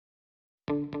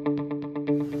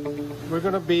We're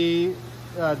going to be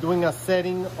doing a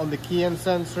setting on the key end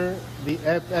sensor, the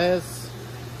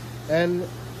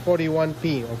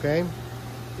FS-N41P, okay?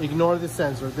 Ignore the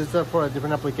sensor. This is for a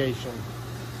different application.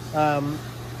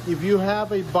 If you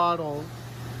have a bottle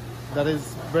that is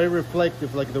very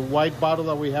reflective, like the white bottle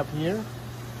that we have here,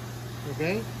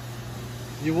 okay?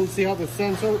 You will see how the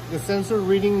sensor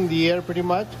reading the air pretty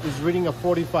much is reading a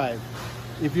 45.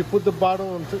 If you put the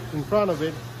bottle in front of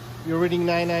it, you're reading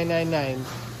 9999.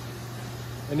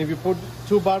 And if you put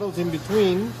two bottles in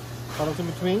between,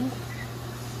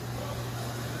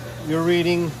 you're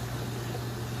reading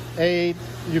 8.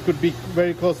 You could be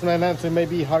very close to 99, so it may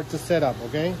be hard to set up,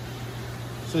 okay?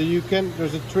 So you can,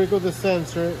 there's a trick of the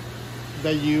sensor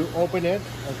that you open it,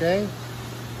 okay?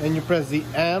 And you press the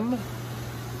M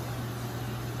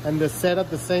and the set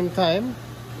at the same time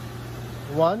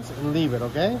once and leave it,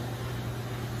 okay?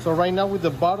 So right now with the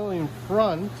bottle in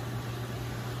front,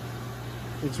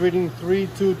 it's reading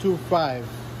 3225.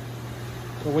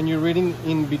 So when you're reading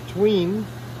in between,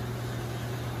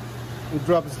 it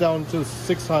drops down to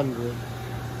 600.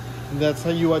 And that's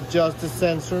how you adjust the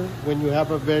sensor when you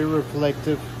have a very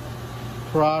reflective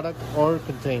product or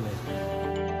container.